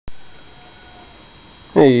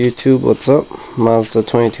Hey YouTube, what's up? Mazda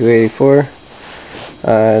 2284.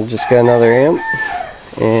 Just got another amp,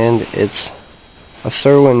 and it's a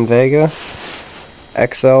Cerwin Vega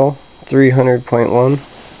XL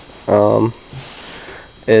 300.1.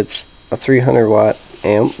 It's a 300 watt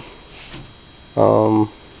amp.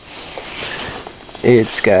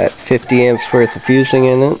 It's got 50 amps worth of fusing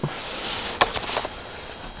in it.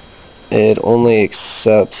 It only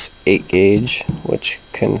accepts 8 gauge, which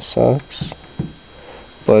kinda sucks.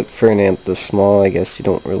 But for an amp this small, I guess you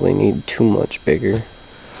don't really need too much bigger.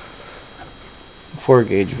 4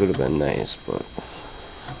 gauge would have been nice, but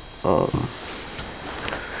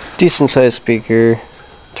decent sized speaker,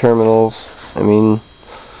 terminals. I mean,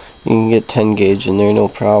 you can get 10 gauge in there, no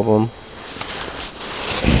problem.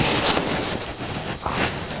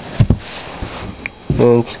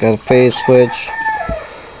 And it's got a phase switch,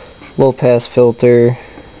 low pass filter,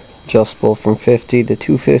 adjustable from 50 to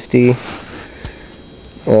 250.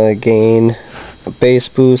 Gain, a bass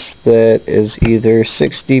boost that is either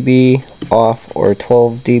 6 dB off or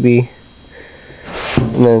 12 dB,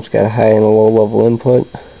 and then it's got a high and a low level input,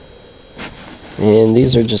 and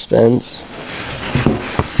these are just vents.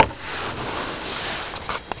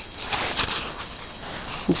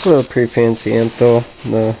 It's a pretty fancy amp though.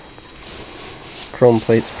 The chrome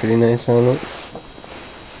plate's pretty nice on it,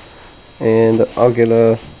 and I'll get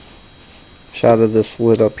a shot of this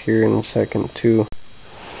lit up here in a second too.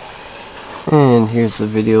 And here's the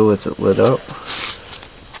video with it lit up.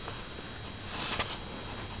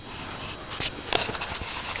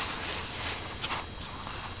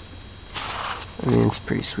 I mean, it's a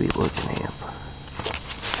pretty sweet looking amp.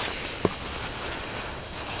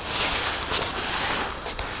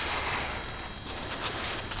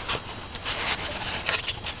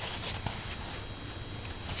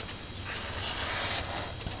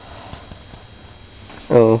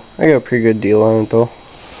 Oh, I got a pretty good deal on it though.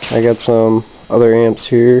 I got some other amps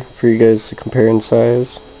here for you guys to compare in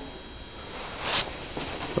size.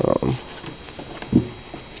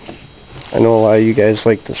 I know a lot of you guys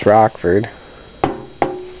like this Rockford,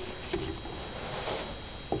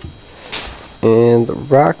 and the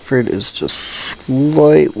Rockford is just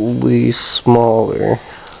slightly smaller.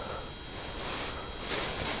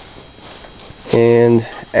 And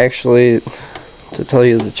actually, to tell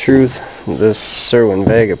you the truth, this Cerwin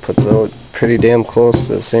Vega puts out pretty damn close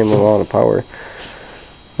to the same amount of power.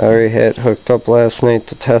 I already had it hooked up last night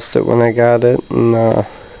to test it when I got it, and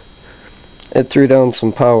it threw down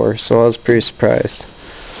some power, so I was pretty surprised.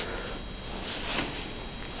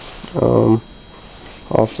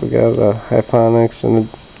 Also got a Hyphonics and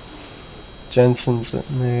a Jensen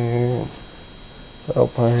sitting there, the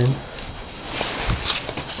Alpine.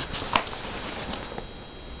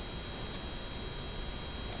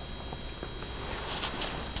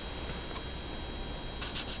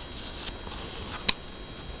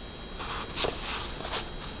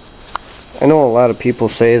 I know a lot of people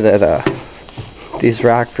say that these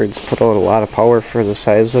Rockfords put out a lot of power for the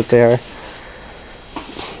size that they are.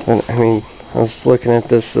 But I mean, I was looking at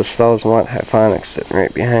this 1000 watt Hyphonics sitting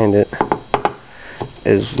right behind it.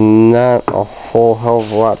 Is not a whole hell of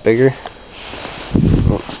a lot bigger.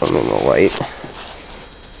 I'm in the light.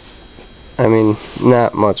 I mean,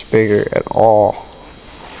 not much bigger at all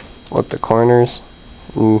with the corners.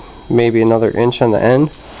 Maybe another inch on the end.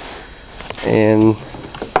 And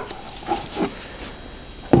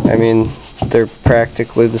I mean, they're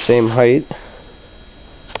practically the same height.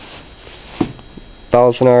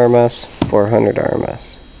 1000 RMS, 400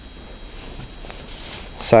 RMS.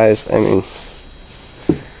 Size, I mean,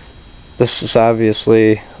 this is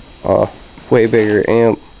obviously a way bigger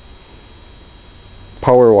amp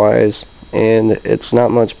power wise, and it's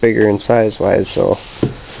not much bigger in size wise, so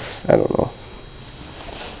I don't know.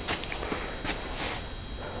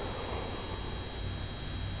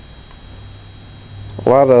 A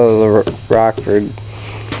lot of the Rockford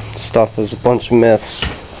stuff is a bunch of myths,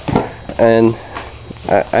 and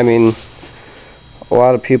I mean, a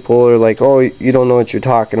lot of people are like, oh, you don't know what you're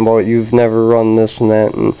talking about, you've never run this and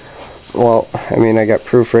that, and well, I mean, I got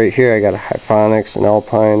proof right here. I got a Hyphonics, an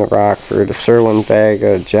Alpine, a Rockford, a Cerwin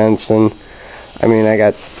Vega, a Jensen. I mean, I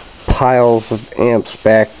got piles of amps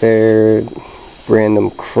back there, random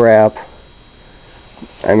crap.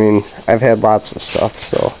 I mean, I've had lots of stuff,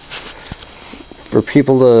 so for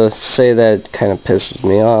people to say that kind of pisses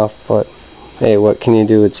me off, but hey, what can you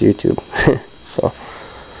do? It's YouTube. So,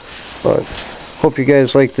 but hope you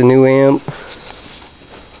guys like the new amp.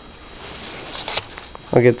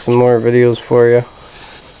 I'll get some more videos for you.